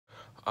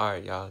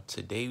Alright, y'all.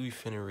 Today we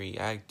finna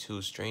react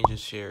to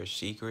Strangers Share a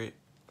Secret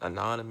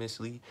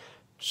anonymously.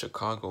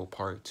 Chicago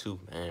Part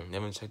 2, man.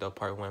 Never checked out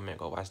Part 1, man.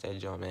 Go watch that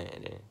jump, man.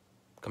 And then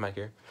come back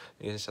here.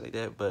 And shit like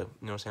that. But,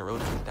 you know what I'm saying? Road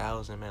to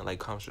 2,000, man. Like,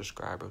 comment,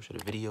 subscribe, bro, to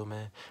the video,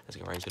 man. Let's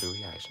get right into the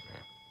reaction,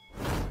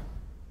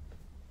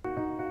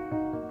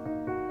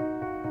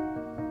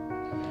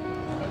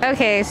 man.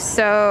 Okay,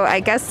 so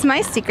I guess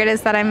my secret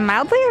is that I'm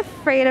mildly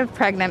afraid of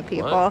pregnant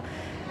people. What?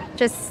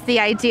 Just the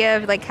idea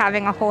of like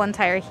having a whole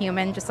entire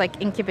human just like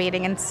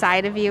incubating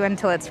inside of you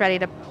until it's ready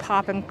to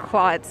pop and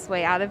claw its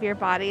way out of your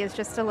body is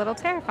just a little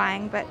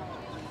terrifying, but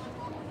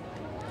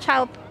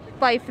child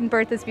life and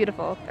birth is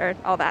beautiful, or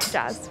all that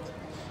jazz.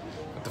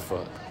 What the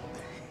fuck?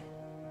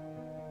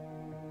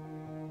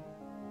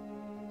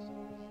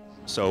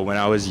 So when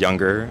I was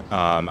younger,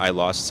 I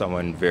lost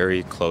someone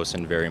very close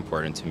and very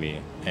important to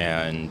me.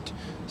 And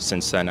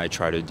since then, I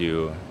try to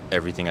do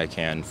everything I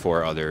can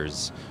for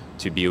others,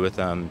 to be with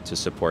them, to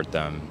support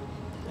them.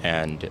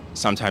 And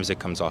sometimes it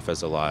comes off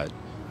as a lot,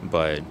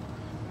 but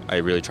I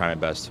really try my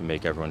best to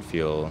make everyone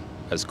feel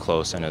as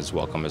close and as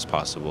welcome as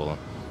possible.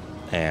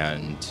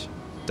 And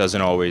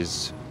doesn't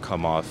always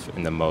come off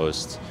in the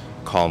most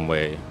calm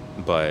way,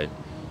 but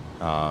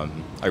I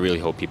really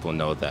hope people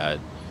know that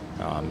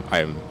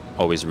I'm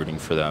always rooting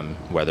for them,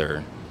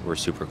 whether we're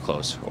super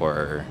close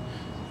or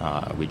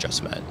we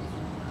just met.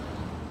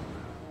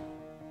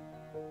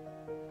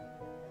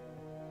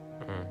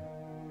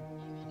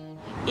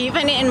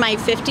 Even in my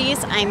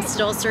 50s, I'm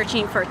still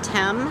searching for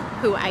Tim,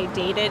 who I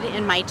dated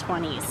in my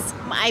 20s.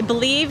 I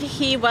believe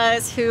he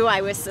was who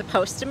I was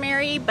supposed to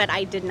marry, but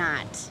I did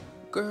not.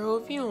 Girl,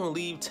 if you don't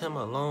leave Tim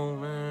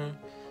alone, man,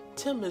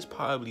 Tim is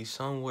probably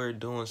somewhere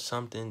doing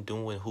something,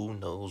 doing who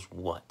knows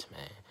what,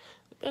 man.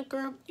 Man,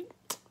 girl, you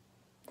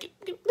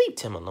leave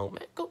Tim alone,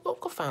 man.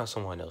 Go find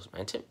someone else,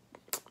 man. Tim.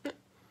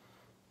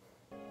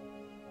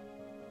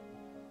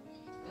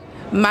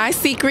 My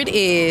secret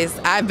is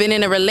I've been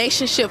in a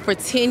relationship for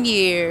 10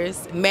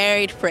 years,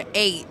 married for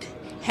 8,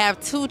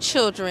 have 2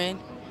 children,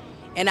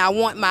 and I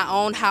want my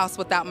own house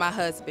without my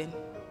husband.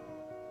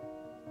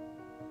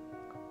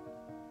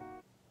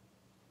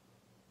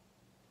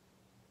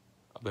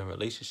 I've been in a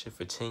relationship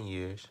for 10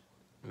 years,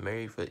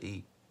 married for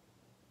 8.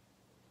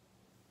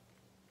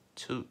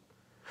 2.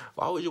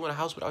 Why would you want a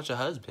house without your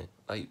husband?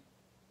 Like,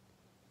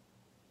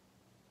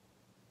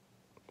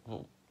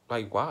 well,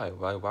 why?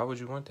 Why would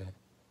you want that?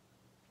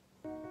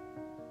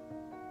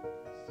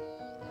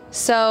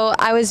 So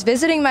I was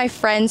visiting my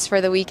friends for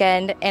the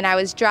weekend and I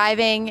was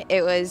driving.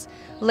 It was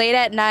late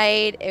at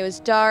night, it was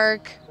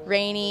dark,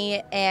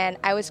 rainy, and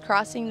I was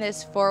crossing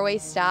this 4-way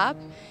stop,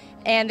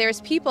 and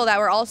there's people that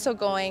were also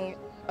going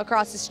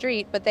across the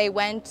street, but they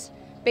went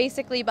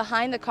basically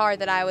behind the car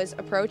that I was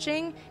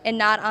approaching and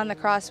not on the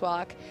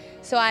crosswalk.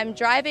 So I'm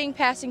driving,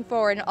 passing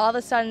forward, and all of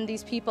a sudden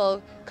these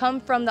people come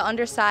from the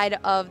underside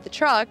of the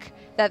truck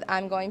that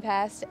I'm going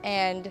past,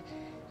 and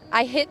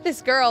I hit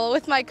this girl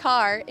with my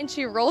car, and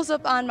she rolls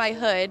up on my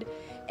hood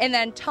and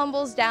then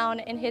tumbles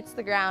down and hits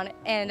the ground.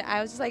 And I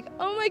was just like,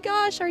 oh my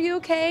gosh, are you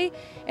okay?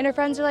 And her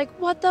friends are like,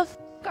 what the f***,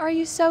 are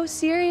you so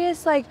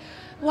serious? Like,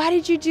 why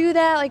did you do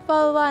that? Like,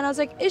 blah, blah, blah. And I was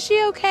like, is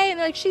she okay? And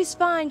they're like, she's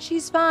fine,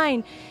 she's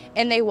fine.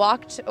 And they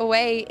walked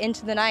away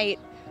into the night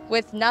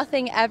with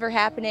nothing ever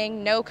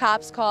happening, no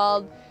cops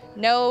called,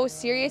 no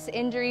serious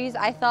injuries.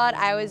 I thought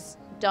I was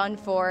done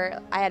for.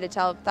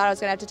 Thought I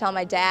was gonna have to tell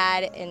my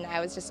dad, and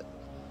I was just,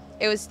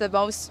 it was the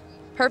most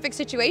perfect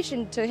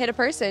situation to hit a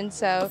person,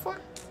 so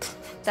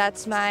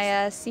that's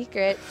my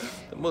secret.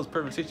 The most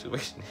perfect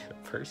situation to hit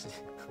a person?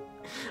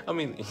 I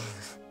mean,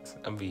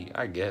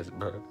 I guess,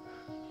 bro.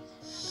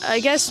 I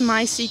guess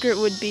my secret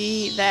would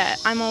be that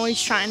I'm always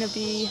trying to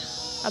be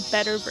a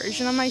better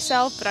version of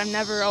myself, but I'm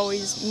never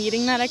always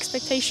meeting that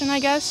expectation, I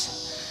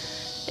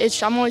guess.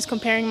 I'm always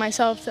comparing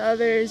myself to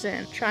others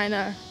and trying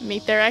to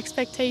meet their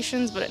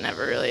expectations, but it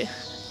never really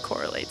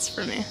correlates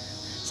for me.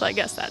 So I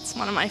guess that's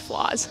one of my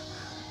flaws.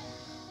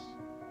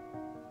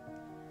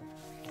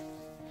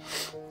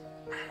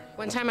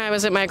 One time I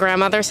was at my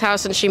grandmother's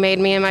house and she made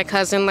me and my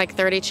cousin like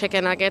 30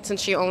 chicken nuggets, and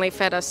she only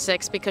fed us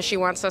 6 because she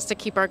wants us to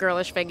keep our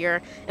girlish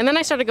figure. And then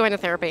I started going to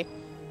therapy.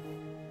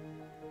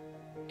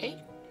 Hey,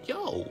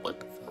 yo,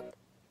 what the fuck?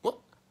 What?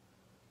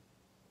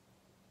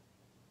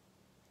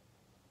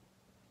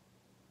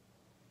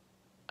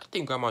 I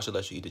think grandma should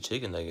let you eat the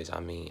chicken nuggets.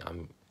 I mean,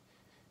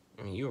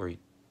 you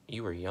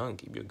were young,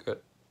 keep your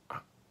gut.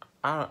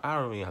 I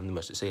don't really have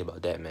much to say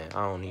about that, man.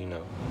 I don't even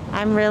know.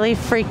 I'm really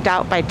freaked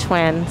out by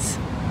twins.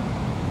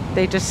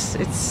 It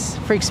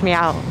freaks me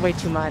out way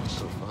too much.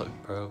 What the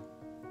fuck, bro?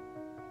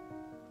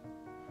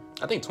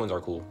 I think twins are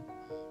cool.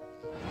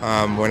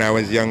 When I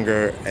was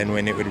younger and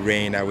when it would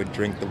rain, I would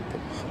drink the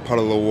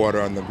puddle of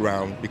water on the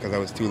ground because I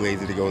was too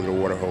lazy to go to the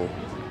water hole.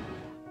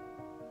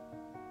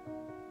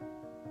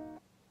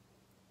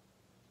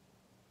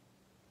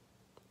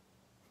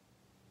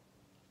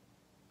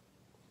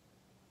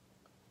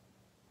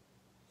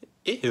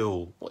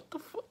 Ew, what the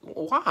fuck?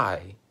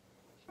 Why?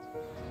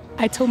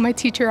 I told my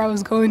teacher I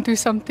was going through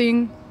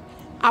something.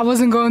 I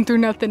wasn't going through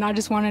nothing, I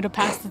just wanted to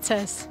pass the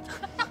test.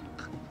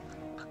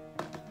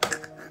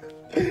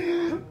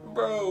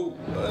 bro.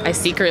 What? I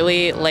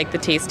secretly like the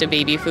taste of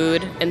baby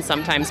food and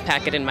sometimes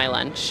pack it in my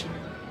lunch.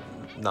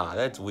 Nah,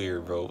 that's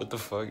weird, bro. What the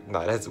fuck?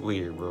 Nah, that's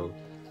weird, bro.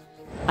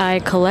 I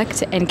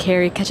collect and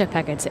carry ketchup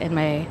packets in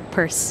my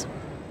purse.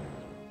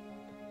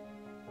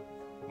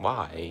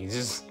 Why?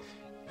 Just...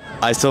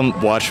 I still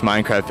watch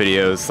Minecraft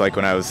videos like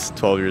when I was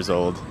 12 years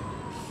old.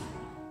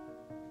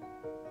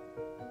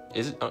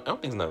 I don't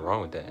think there's nothing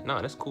wrong with that.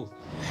 Nah, that's cool.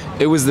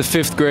 It was the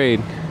 5th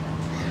grade.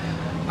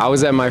 I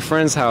was at my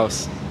friend's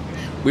house.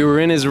 We were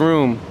in his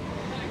room.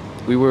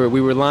 We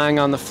were lying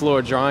on the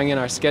floor drawing in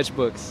our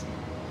sketchbooks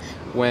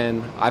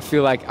when I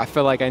felt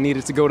like I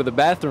needed to go to the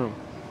bathroom.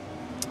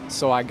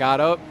 So I got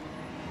up,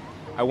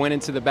 I went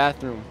into the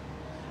bathroom,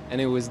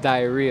 and it was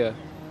diarrhea.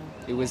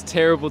 It was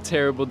terrible,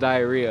 terrible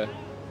diarrhea.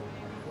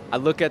 I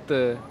look at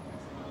the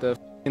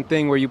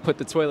thing where you put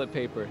the toilet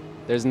paper.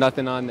 There's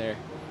nothing on there.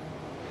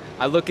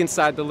 I look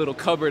inside the little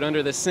cupboard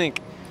under the sink.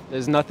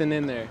 There's nothing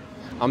in there.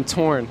 I'm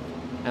torn,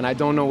 and I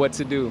don't know what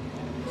to do.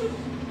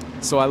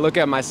 So I look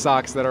at my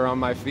socks that are on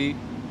my feet.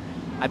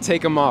 I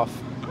take them off,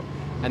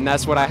 and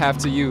that's what I have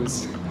to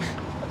use.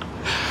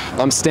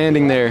 I'm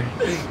standing there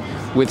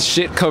with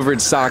shit-covered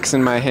socks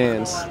in my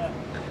hands,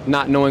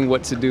 not knowing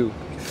what to do.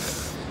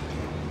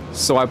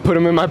 So I put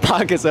them in my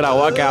pockets and I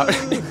walk out.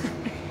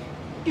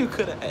 You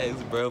could have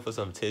asked, bro, for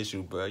some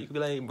tissue, bro. You could be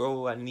like,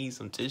 bro, I need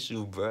some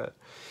tissue, bro.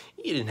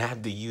 You didn't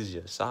have to use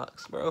your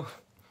socks, bro.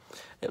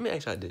 Let me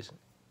ask y'all this.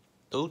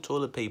 No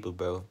toilet paper,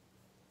 bro.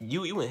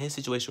 You in his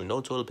situation with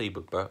no toilet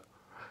paper, bro.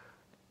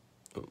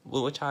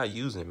 Well, what y'all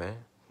using, man?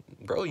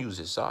 Bro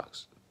uses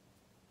socks.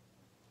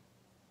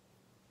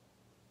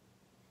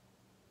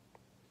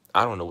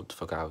 I don't know what the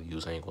fuck I would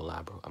use. I ain't gonna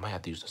lie, bro. I might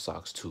have to use the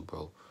socks too,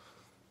 bro.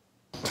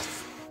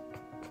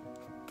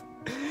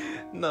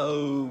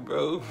 No,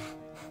 bro.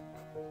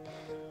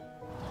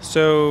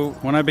 So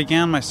when I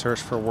began my search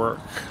for work,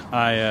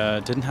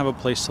 I didn't have a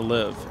place to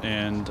live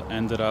and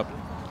ended up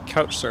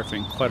couch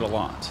surfing quite a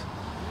lot.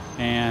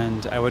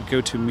 And I would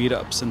go to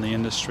meetups in the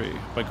industry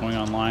by going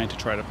online to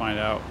try to find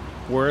out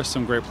where are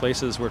some great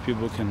places where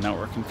people can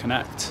network and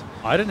connect.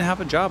 I didn't have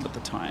a job at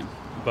the time,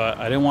 but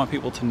I didn't want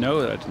people to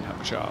know that I didn't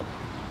have a job.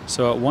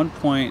 So at one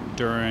point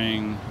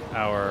during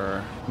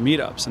our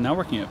meetups and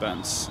networking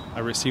events, I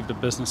received a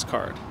business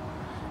card.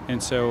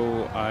 And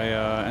so I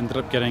ended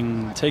up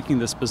taking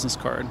this business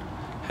card,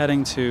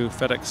 heading to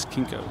FedEx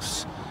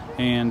Kinko's,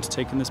 and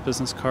taking this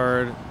business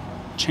card,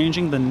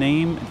 changing the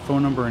name and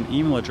phone number and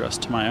email address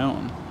to my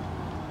own.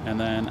 And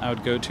then I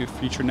would go to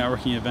future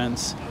networking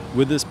events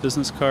with this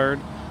business card,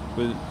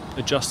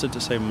 adjusted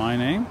to say my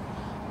name.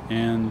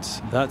 And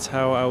that's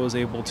how I was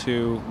able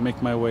to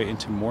make my way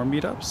into more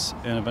meetups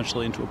and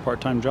eventually into a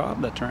part-time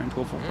job that turned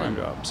into a full-time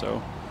job.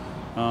 So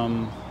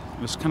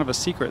it was kind of a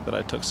secret that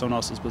I took someone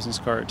else's business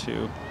card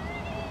to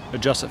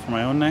adjust it for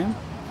my own name,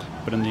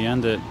 but in the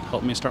end, it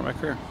helped me start my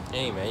career.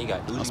 Hey, man, you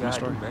got to do what you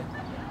That's my gotta story. do, man.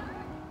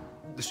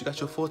 At least you got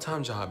your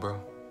full-time job, bro.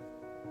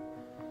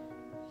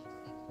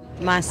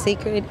 My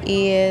secret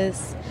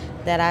is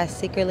that I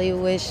secretly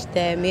wish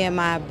that me and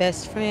my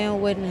best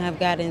friend wouldn't have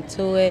got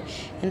into it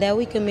and that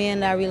we could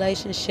mend our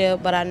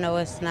relationship, but I know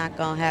it's not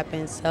going to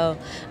happen. So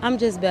I'm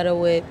just better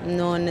with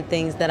knowing the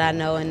things that I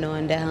know and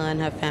knowing that her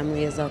and her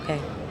family is okay.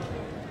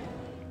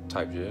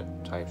 Type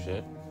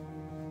shit.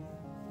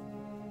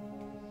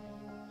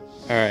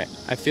 All right,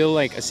 I feel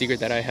like a secret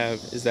that I have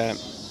is that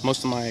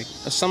some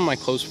of my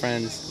close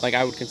friends, like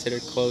I would consider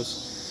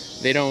close,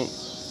 they don't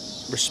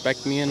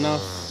respect me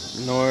enough,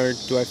 nor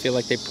do I feel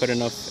like they put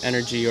enough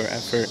energy or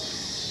effort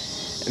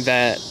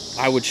that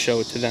I would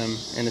show to them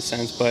in a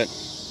sense. But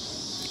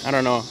I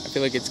don't know, I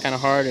feel like it's kind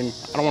of hard, and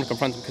I don't want to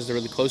confront them because they're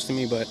really close to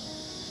me, but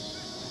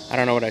I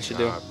don't know what I should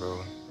do.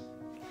 Bro.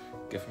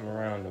 Give him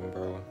around them,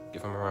 bro.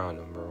 Give him around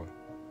them, bro.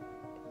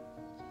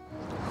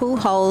 Who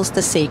holds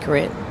the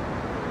secret?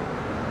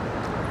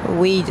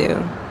 We do.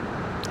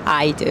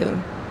 I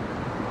do.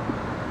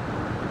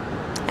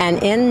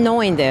 And in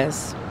knowing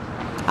this,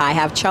 I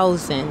have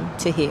chosen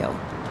to heal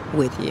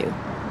with you.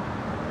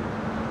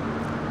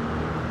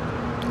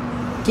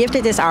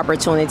 Gifted this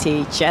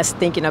opportunity just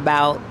thinking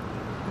about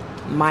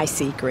my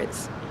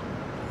secrets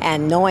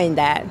and knowing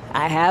that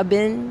I have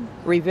been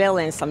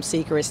revealing some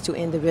secrets to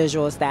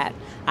individuals that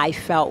I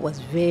felt was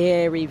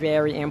very,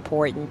 very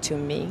important to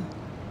me.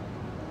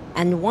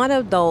 And one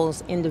of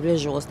those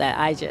individuals that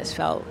I just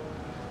felt,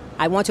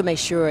 I want to make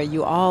sure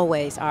you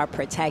always are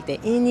protected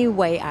any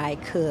way I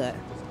could.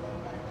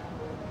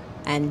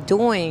 And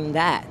doing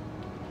that,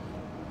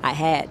 I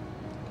had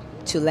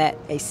to let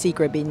a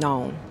secret be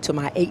known to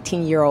my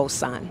 18-year-old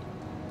son.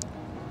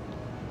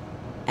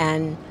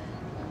 And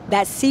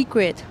that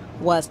secret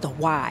was the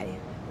why.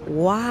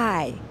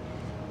 Why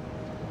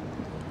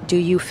do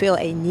you feel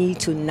a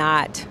need to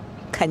not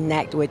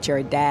connect with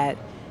your dad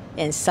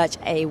in such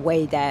a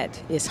way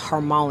that is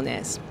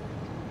harmonious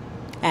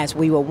as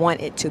we would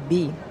want it to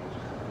be?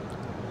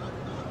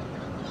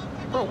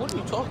 Bro, what are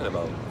you talking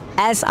about?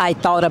 As I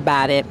thought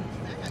about it,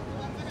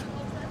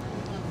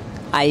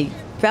 I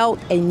felt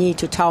a need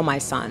to tell my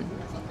son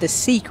the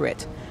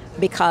secret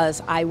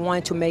because I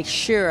wanted to make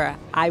sure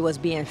I was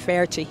being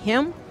fair to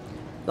him,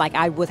 like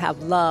I would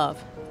have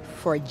loved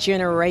for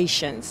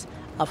generations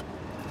of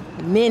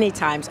many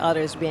times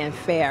others being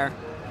fair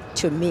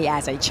to me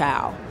as a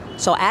child.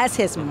 So as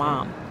his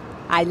mom,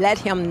 I let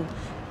him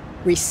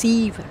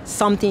receive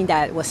something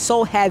that was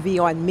so heavy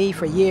on me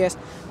for years,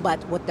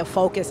 but with the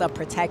focus of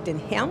protecting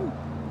him.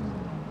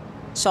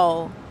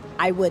 So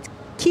I would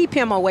keep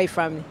him away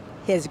from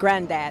his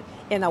granddad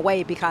in a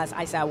way, because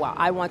I said, well,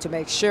 I want to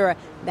make sure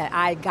that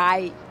I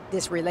guide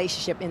this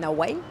relationship in a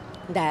way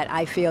that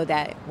I feel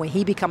that when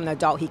he becomes an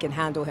adult, he can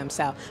handle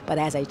himself. But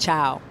as a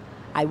child,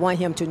 I want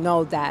him to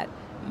know that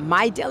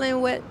my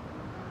dealing with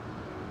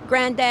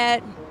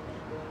granddad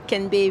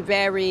can be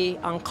very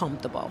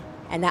uncomfortable.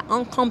 And that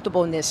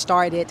uncomfortableness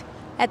started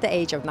at the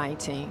age of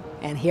 19.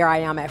 And here I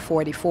am at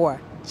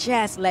 44,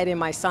 just letting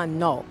my son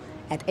know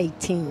at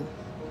 18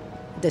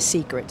 the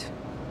secret.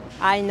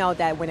 I know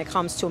that when it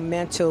comes to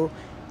mental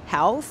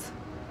health,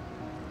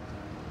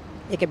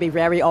 it can be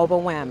very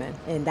overwhelming.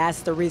 And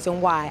that's the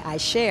reason why I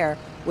share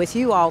with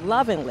you all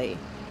lovingly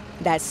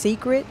that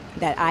secret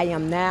that I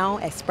am now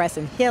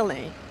expressing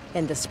healing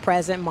in this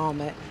present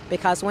moment.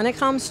 Because when it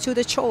comes to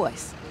the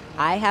choice,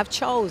 I have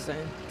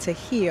chosen to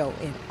heal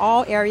in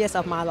all areas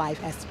of my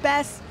life as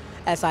best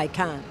as I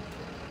can.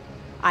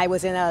 I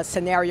was in a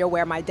scenario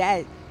where my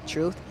dad,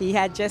 he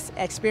had just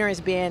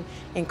experienced being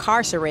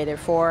incarcerated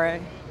for,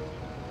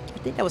 I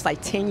think that was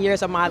like 10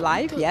 years of my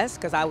life, yes,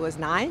 because I was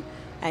 9.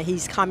 And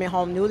he's coming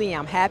home newly.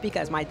 I'm happy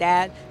because my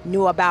dad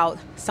knew about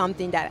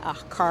something that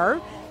occurred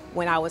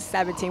when I was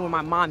 17, when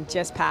my mom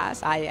just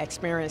passed. I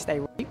experienced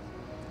a rape.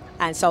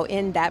 And so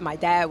in that, my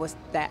dad was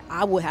that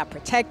I would have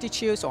protected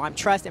you, so I'm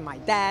trusting my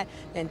dad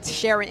and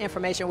sharing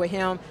information with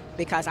him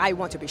because I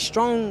want to be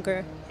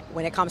stronger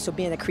when it comes to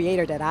being the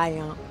creator that I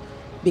am,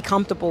 be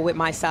comfortable with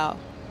myself.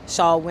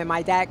 So when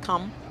my dad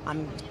come,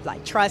 I'm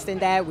like trusting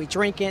that, we're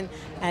drinking,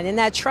 and in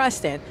that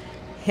trusting,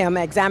 him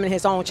examining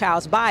his own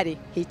child's body,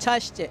 he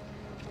touched it.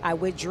 I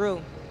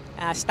withdrew,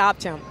 and I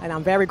stopped him, and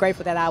I'm very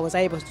grateful that I was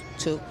able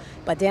to.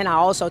 But then I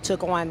also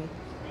took on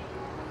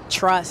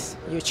trust,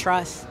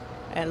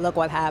 and look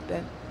what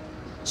happened.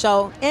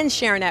 So in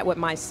sharing that with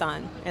my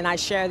son, and I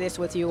share this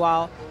with you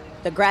all,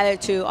 the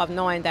gratitude of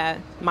knowing that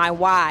my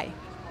why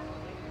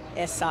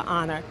is an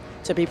honor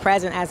to be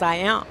present as I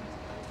am,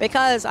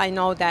 because I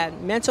know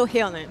that mental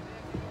healing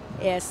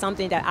is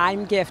something that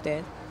I'm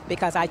gifted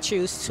because I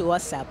choose to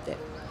accept it.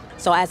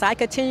 So as I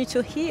continue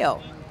to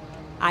heal,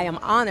 I am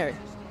honored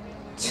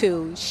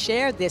to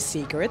share this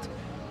secret,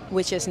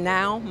 which is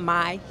now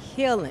my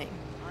healing.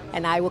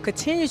 And I will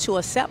continue to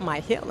accept my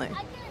healing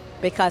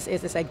because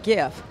it is a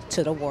gift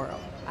to the world.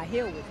 I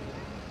heal with you.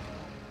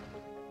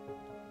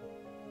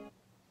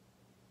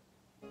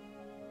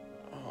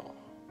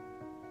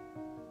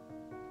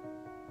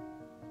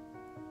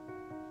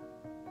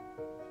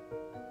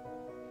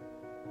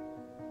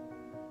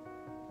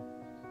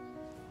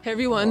 Hey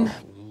everyone. Oh,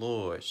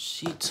 Lord,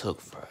 she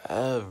took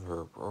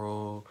forever,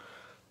 bro.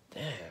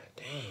 Damn.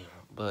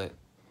 But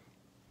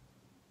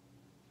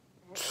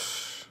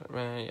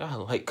man,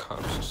 y'all like,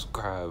 comment,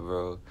 subscribe,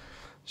 bro.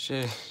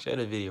 Share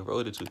the video.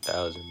 Roll to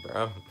 2,000,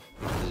 bro.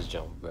 I'm just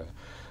jumping, bro.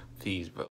 Peace, bro.